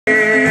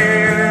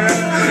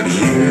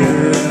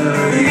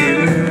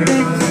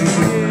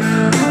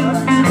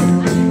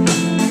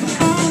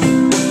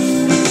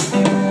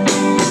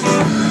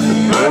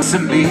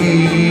curse at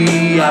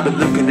me. I've been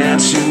looking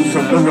at you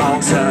from the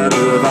wrong side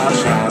of our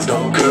trials.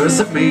 Don't curse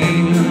at me,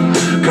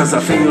 cause I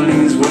feel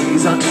these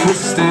ways are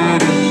twisted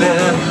and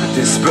they're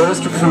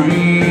dispersed and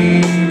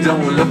free.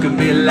 Don't look at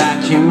me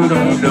like you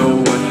don't know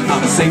what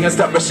I'm saying.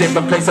 Start rushing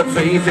my place of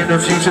faith in the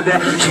future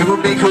that you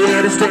will be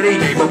clear and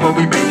steady. But when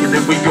we make it,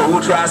 then we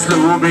go. Try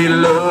slowly,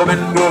 love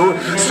and grow.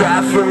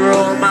 Strive for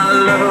all my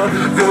love,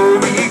 though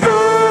we go.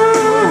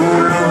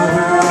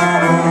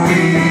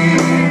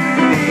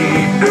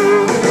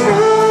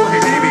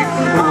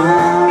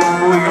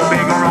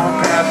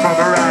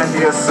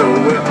 So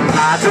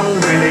I don't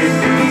really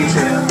need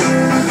you.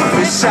 I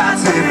wish I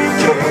didn't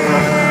care.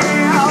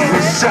 I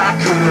wish I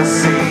could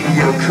see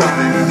you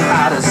coming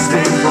out of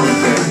state from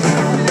there.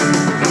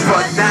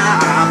 But now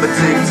I'm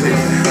addicted.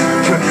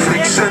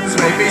 Conflictions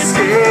make me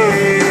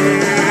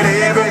scared.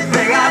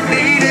 Everything I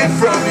needed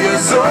from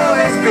you's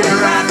always been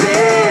right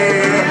there.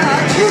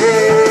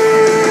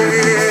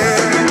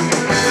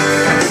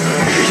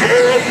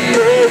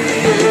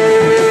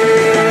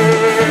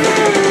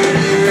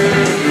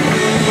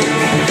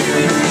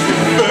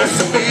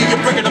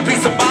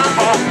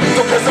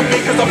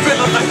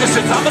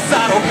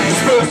 Homicidal,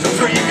 spurs and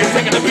free, you're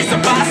taking a piece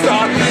of my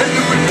star. And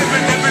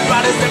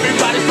everybody's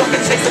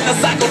fucking chasing the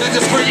cycle. They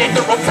just create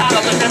their own title.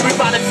 And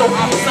everybody's so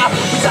homicidal,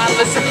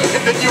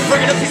 and then you're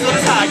bringing a piece of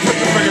the time.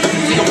 You're bringing a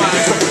piece of your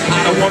mind. So I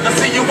don't wanna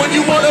see you when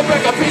you wanna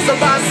break a piece of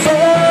my soul.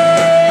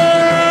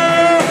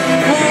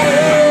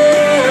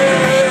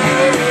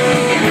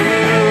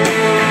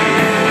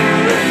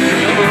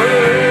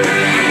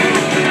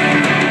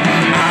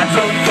 I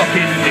don't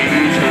fucking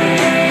need you.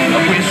 I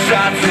wish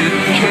I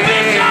didn't care.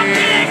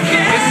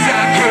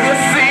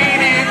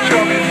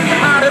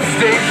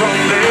 From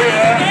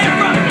there,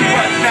 but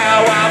now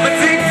I'm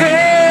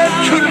addicted.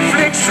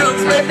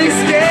 Conflictions make me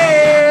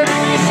scared.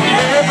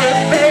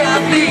 Everything I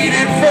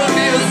needed from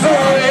you's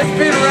always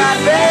been right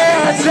there.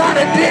 I try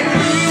to dig.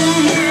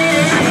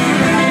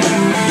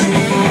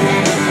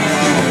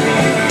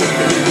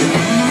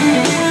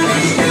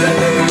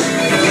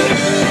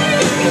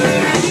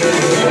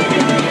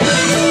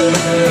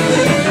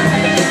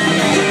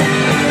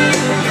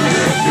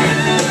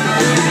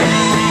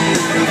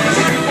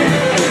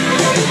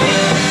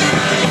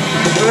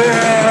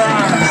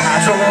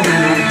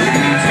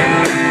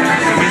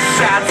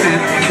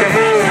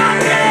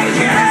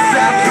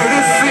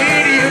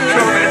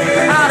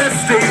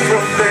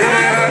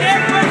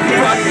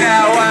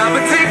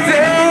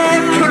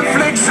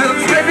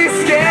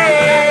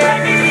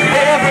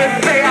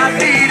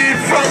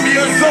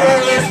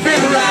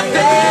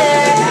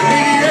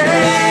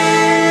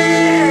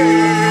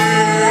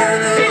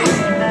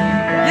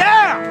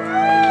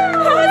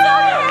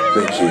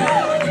 Thank you.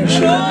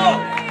 Appreciate it.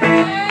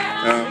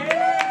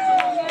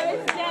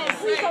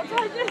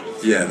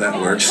 Yeah, that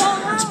works.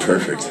 That's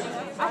perfect.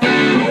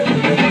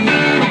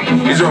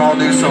 These are all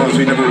new songs.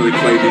 We never really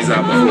played these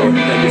out before.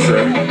 Thank you,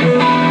 sir.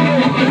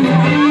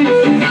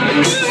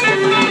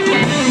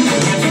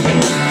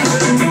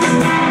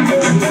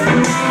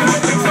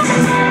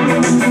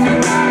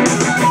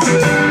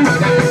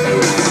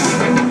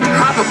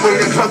 I've been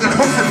waiting, plugging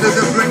holes into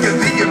the brink of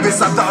the abyss.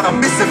 I thought I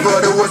missed it,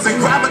 but it wasn't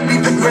grabbing me.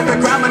 The grip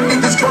and grabbing me,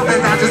 this drum,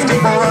 and I just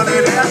keep on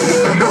running out.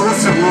 No,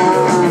 so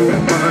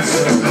much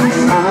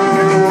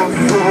more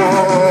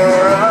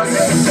for us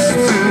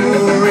to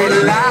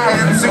rely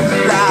and to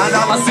ride.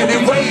 All I see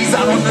in ways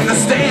I don't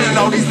understand.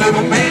 All these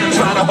little men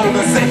trying to hold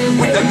us in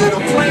with their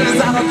little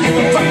plans. I don't give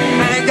a fuck.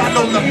 I ain't got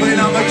no love, but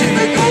I'ma keep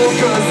it cool,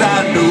 cause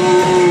I know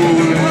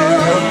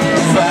love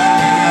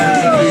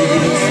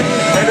finds.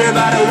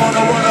 Everybody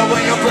wanna run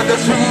away and put the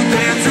truth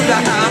into the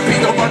high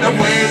beat. Don't run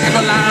away,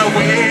 people lie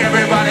away.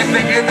 Everybody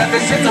thinking that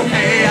this shit's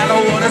okay. I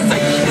don't wanna say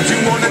what you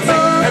wanna say.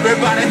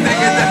 Everybody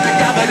thinking that you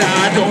got, but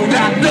I don't.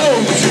 I know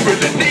what you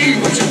really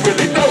need, what you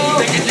really know.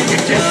 Thinking you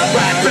can get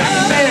right back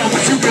there.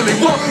 What you really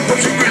want, what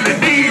you really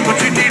need, what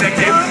you need to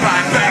get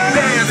right back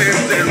there.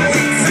 There's that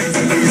weak six,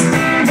 please.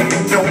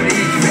 Don't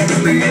need me,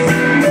 please.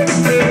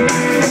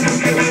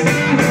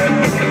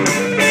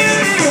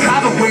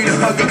 I've been waiting,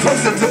 hugging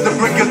closer to the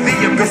brink of the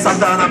abyss. I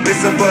thought I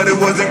missed it, but it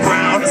wasn't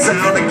ground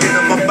sound again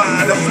in my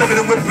mind. I'm flipping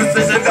it with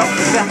precision.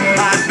 Now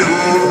I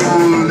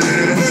know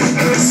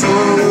there's so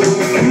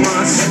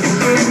much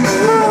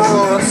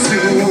more to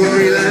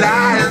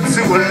rely and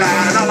to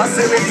align. All I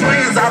see is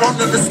plans I don't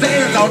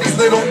understand. All these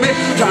little men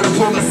trying to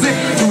pull us in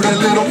through their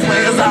little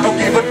plans. I don't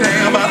give a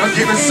damn, I don't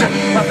give a shit.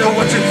 I know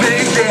what you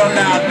think, girl,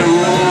 I know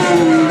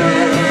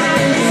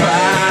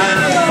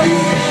finally.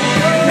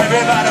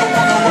 Everybody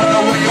wanna run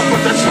away and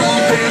put the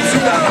truth into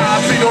the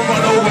high beat. Don't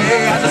run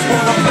away, I just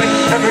wanna play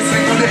every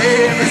single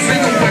day, every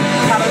single way.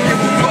 I don't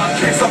give a fuck,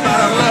 case I'm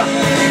out of love.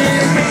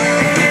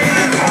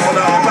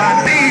 All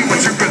I need, what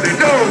you really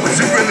know, what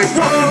you really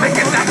want,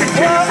 thinking I can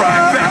get it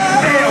right back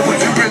there. What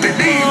you really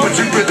need, what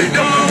you really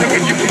know,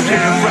 thinking you can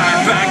get it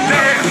right back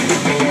there.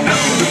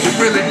 What you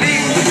really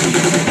need,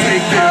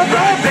 take it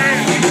right there.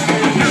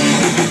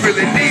 What you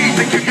really need,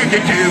 think you can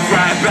get it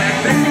right back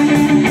there.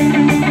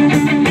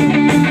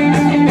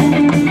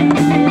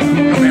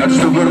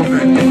 Just a little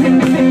bit.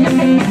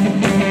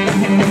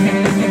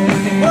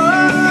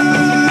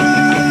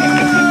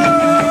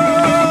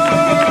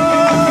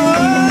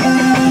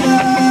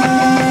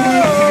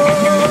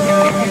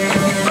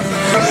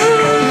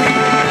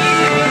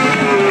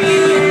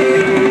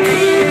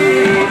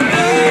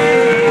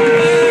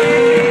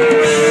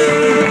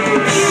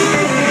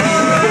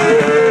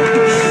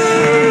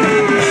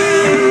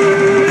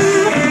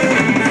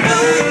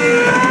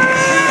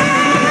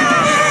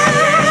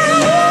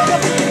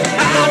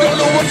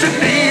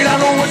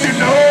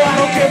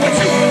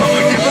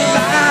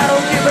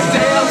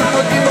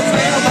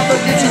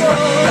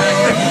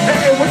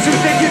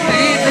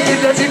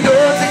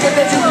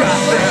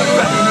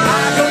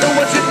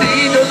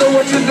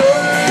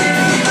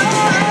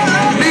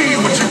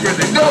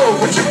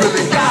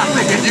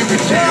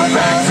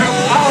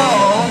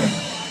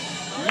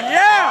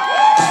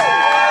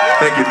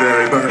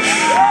 very much.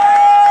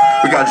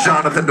 We got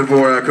Jonathan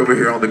Dvorak over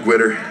here on the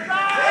glitter.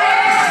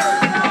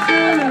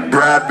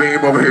 Brad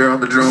Beam over here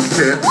on the drum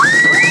kit.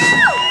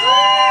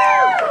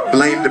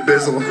 Blaine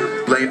DeBizzle,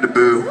 Blaine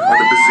DeBoo on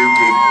the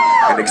bazooki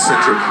and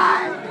eccentric.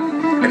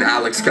 And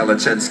Alex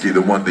Kalachensky,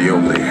 the one, the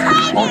only,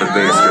 on the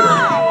bass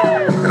guitar.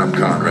 And I'm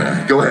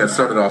Conrad. Go ahead,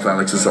 start it off,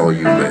 Alex. It's all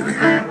you, baby.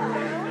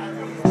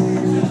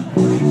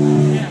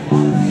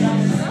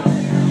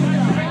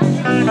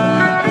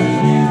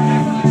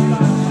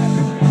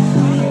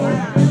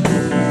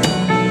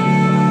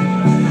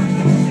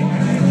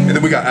 And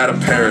then we got Adam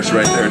Parrish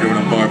right there doing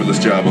a marvelous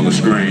job on the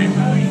screen.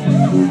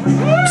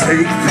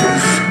 Take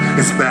this,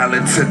 it's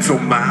malintent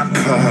on my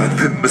part.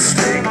 Then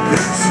mistake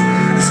this,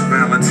 it's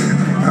malintent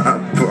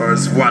on my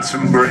bars. Watch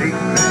them break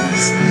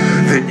this,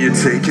 then you're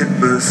taking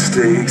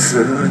mistakes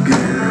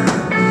again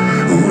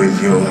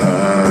with your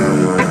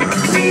heart.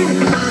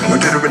 I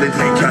didn't really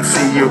think I'd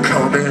see you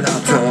coming. I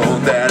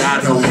thought that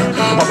I know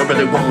all I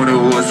really wanted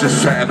was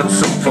just having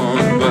some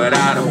fun. But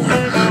I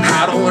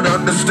don't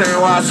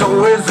understand why it's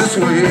always this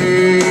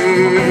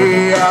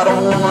way. I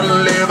don't want to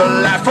live a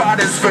life quite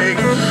as fake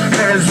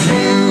as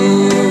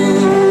you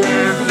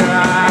and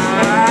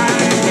I.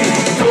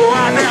 So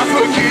I now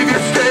forgive you,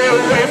 stay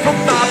away from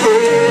my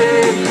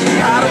brain.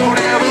 I don't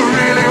ever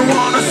really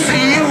want to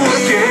see you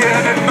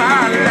again in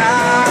my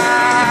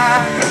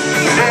life.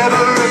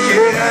 Never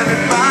again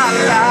in my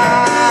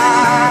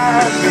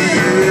life,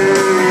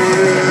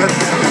 yeah.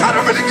 I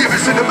don't really give a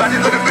shit about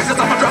these little bitches.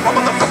 I'ma drop a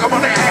motherfucker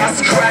on the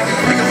ass crack.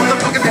 Pick a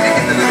motherfucker, then you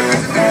get the little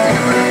bitches.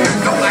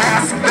 Don't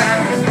ask that.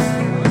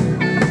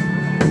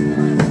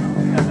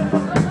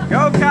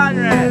 Go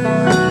Conrad!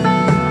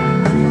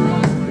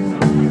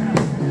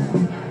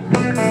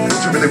 What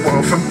you really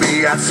want from me,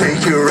 I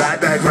take you right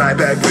back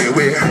where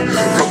we're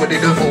rolling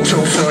in the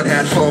ocean, sun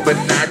had fun, but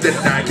night to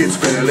night gets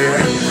barely.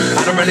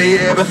 I don't really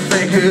ever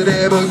think it'd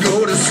ever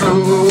go to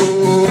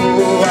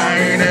slow. I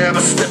ain't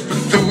ever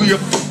stepping through your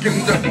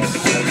fucking door.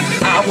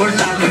 I will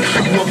not look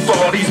through up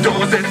all these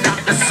doors. They're not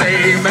the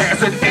same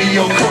as an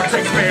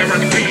neocortex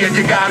parent me, and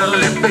you got a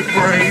limbic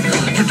brain.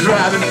 You're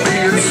driving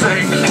me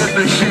insane, and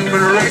the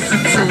human race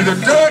into the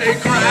dirty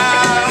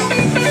ground.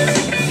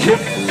 Yep.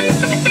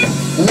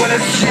 When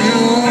it's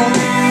you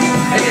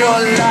in your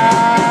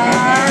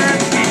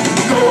life,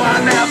 go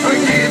on now,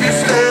 forgive you,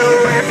 stay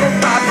away from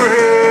my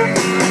brain.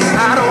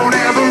 I don't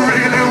ever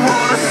really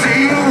wanna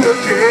see you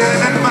again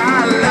in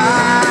my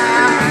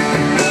life.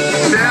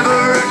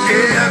 Never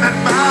again in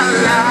my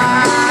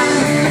life,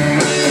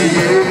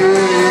 yeah.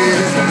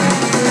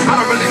 I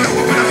don't really know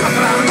what I'm talking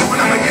about,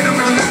 I'ma get a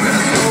really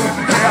slow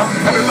down.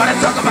 Everybody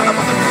talk about a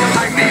motherfucker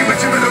like me, but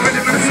you really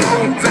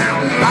slow down.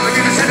 I'ma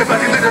give a shit about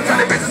these little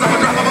tiny bitches. I'ma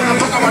drop a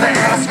motherfucker on the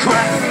ass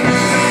crack.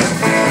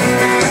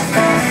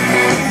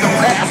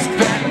 Don't ask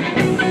that.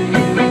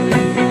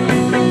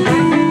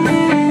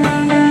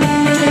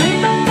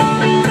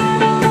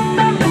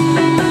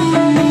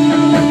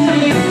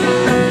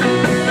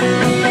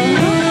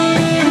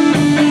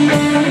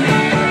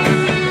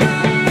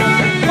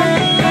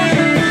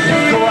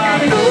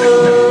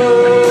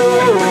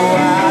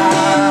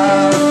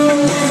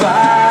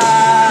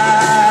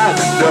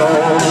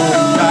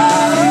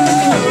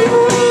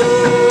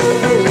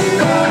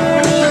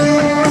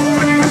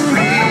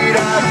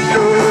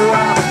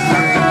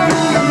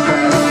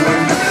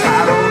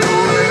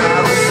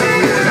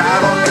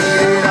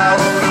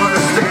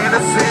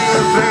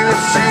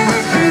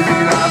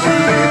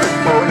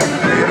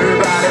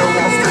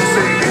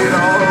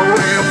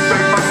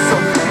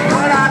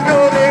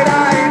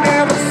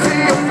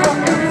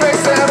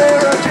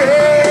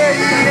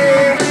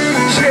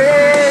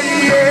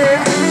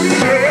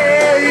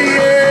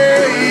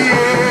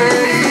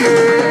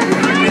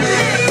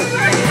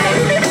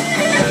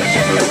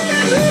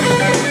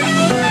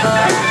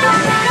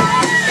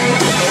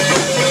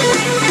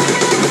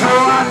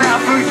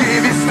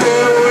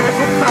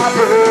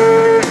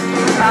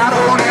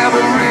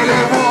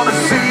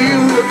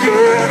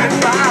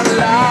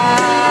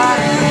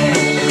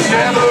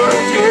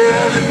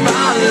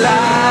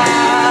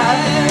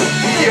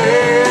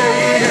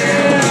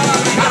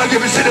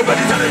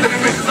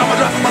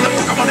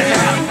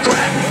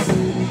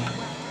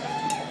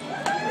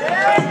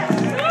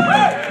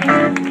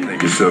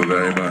 Thank you so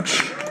very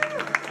much.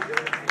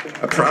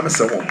 I promise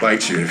I won't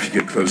bite you if you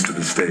get close to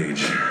the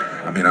stage.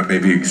 I mean, I may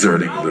be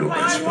exerting a little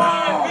bit,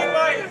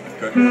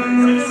 but...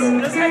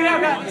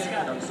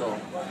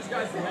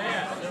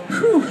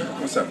 Whew.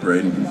 What's up,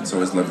 Braden? It's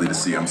always lovely to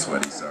see you. I'm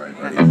sweaty. Sorry,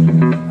 buddy.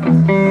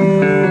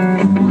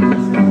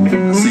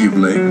 I'll see you,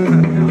 Blake.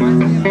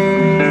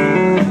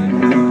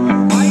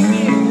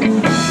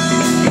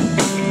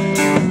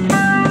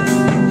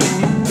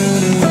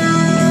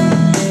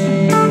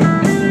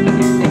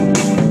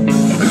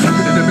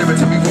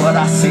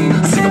 I see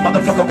a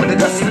motherfucker with a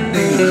destiny,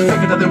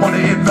 thinking that they want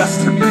to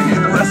invest in me,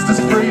 and the rest is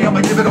free.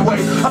 I'ma give it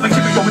away, I'ma keep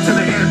it going to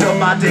the end of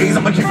my days.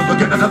 I'ma keep it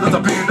looking at others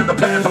abandon the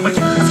path. I'ma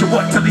keep asking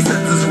what till he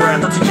sends his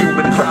wrath. That's a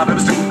human crowd, it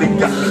was truly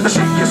the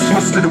shit gets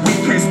twisted and we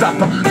can't stop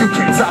him. You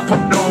can't stop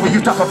him, no, you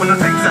stop him on the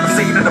things that I've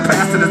seen in the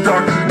past and it's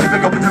dark. Keep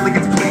it going till it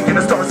gets clean.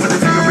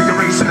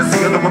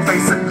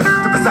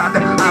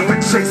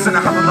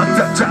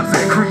 jobs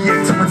that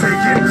create to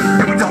take it.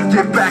 If we don't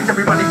get back,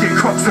 everybody get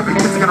crooks. Every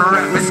kid's gonna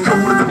rap, it's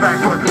cool at the back,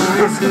 but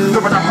it's the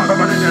one I'm hard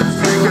about it.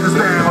 Get us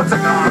down, I'll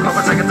take on,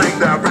 I'ma take a thing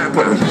that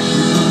rapper.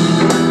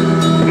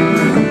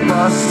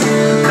 Must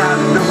not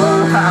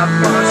know how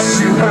much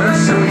you hurt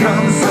your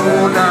young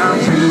soul. Now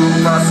you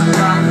must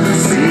not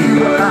see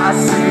what I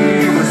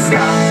see. You must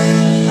stop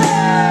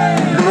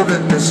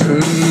living this dream.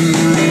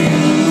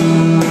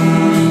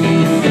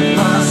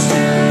 Must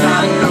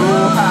not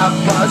know how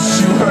much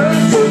you hurt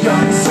your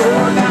young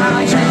soul. Now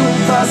you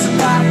must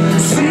not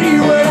see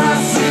what I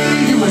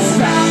see. You must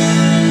stop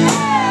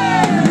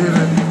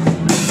living.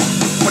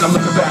 When I'm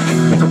looking back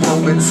at the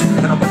moments,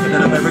 and I'm looking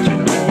at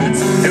American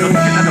moments, and I'm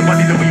looking at the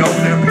money that we owe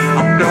them,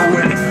 I'm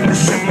knowing the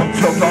shame I'm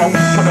so long.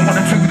 What I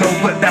wanna do though,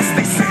 but that's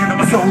they saying I'm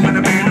a soul in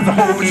the band as a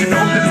whole. But you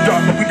know that it's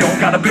dark, but we don't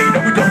gotta be,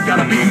 that we don't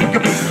gotta be.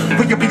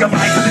 We can be a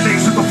light for the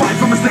nation, we'll fight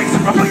for mistakes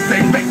and replace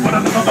they make what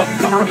I love up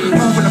cover.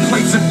 Moving in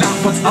place and now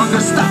what's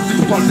understopped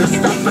and wonder,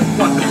 stop and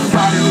wonder.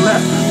 Right and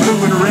left, blue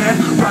and red,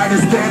 right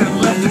is dead and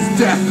left is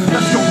death.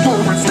 Let's go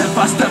forward step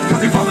by step, cause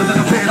they falling in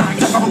the pit. I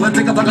take all and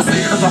take it like I say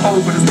it as a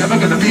whole, but it's never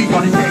gonna be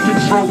what you can't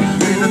control.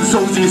 Being in the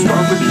soul, so you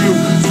start with you,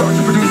 start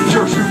to produce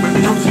pure human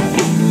truth.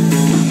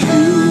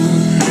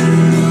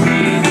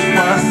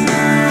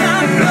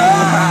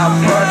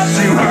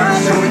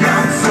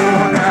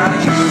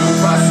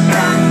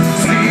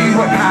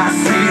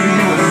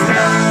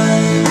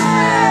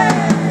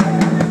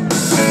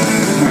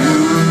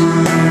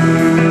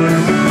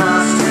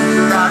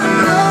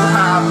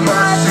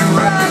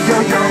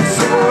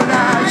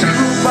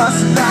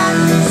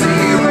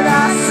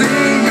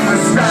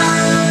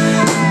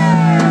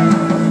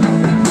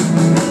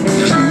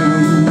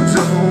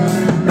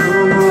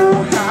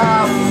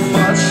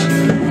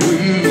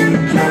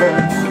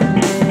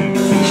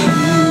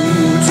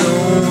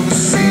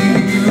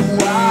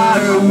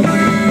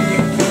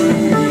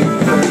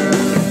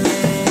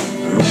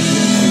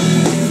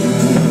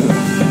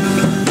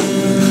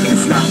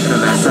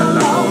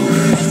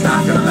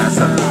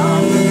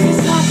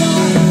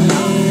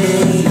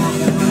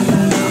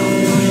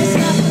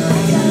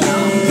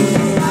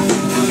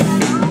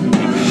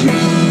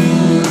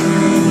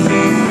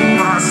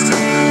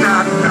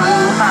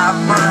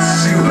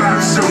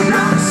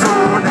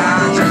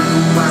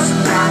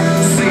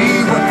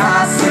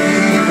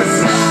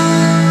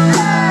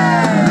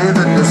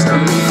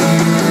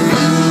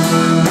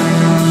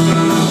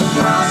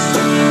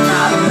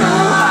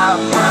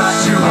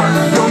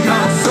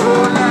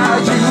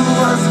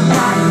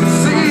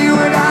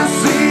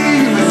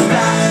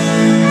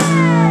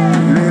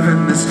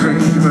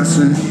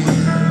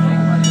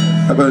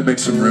 How about I make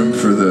some room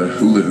for the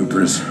hula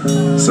hoopers?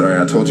 Sorry,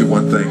 I told you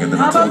one thing and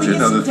then I told you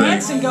another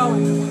thing.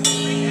 Going?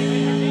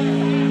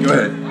 Go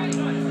ahead.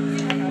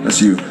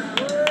 That's you.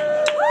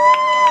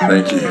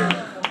 Thank you.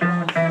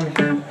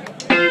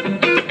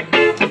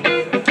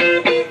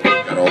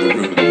 Got all the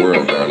room in the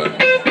world, darling.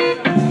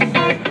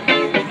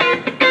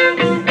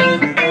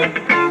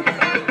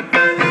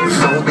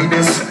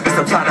 Loneliness is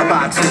the plot of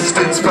my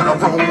existence, but I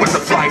roam with the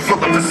flight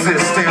full of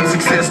resistance.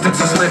 Existence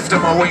is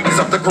lifting my wings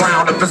off the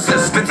ground, and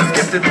persistence is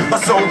gifted my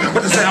soul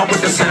with the sound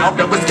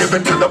that was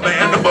given to the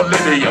man of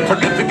millennium.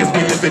 Prolific as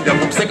we live it up.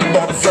 I'm sick of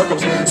all the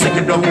circles, sick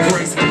of no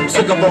grace. I'm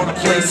sick of all the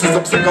places,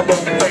 I'm sick of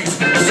all the face.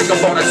 I'm sick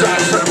of all the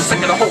diatribes, I'm sick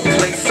of the whole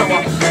place. So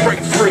I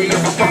break free,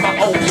 I'ma find my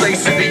own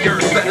place in the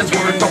earth that is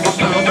worth all my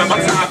love and my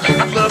time.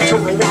 I'd love to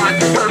rewind,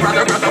 but I'd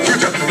rather the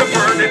future, the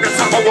burn in the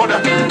time. I wanna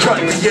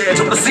cut the edge,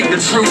 I wanna see the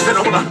truth, and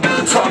I wanna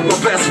talk my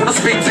best when I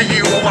speak to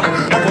you. I wanna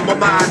open my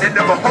mind and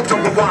never hope to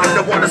rewind.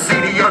 I wanna see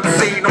the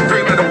unseen, I'm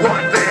dreaming of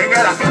one thing,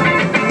 and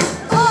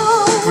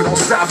we don't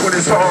stop when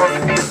it's hard,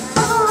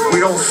 we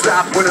don't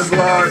stop when it's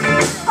large.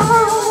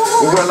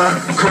 Well, a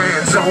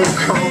grand don't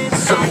come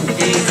so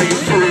easy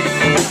free.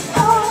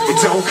 It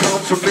don't come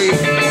from me,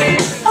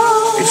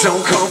 it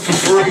don't come for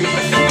free.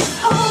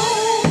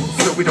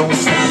 So we don't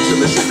stop to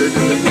listen to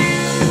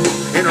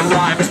it. In a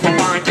rhyme, it's my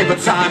mind, give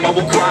it time, I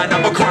will grind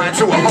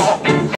to a halt.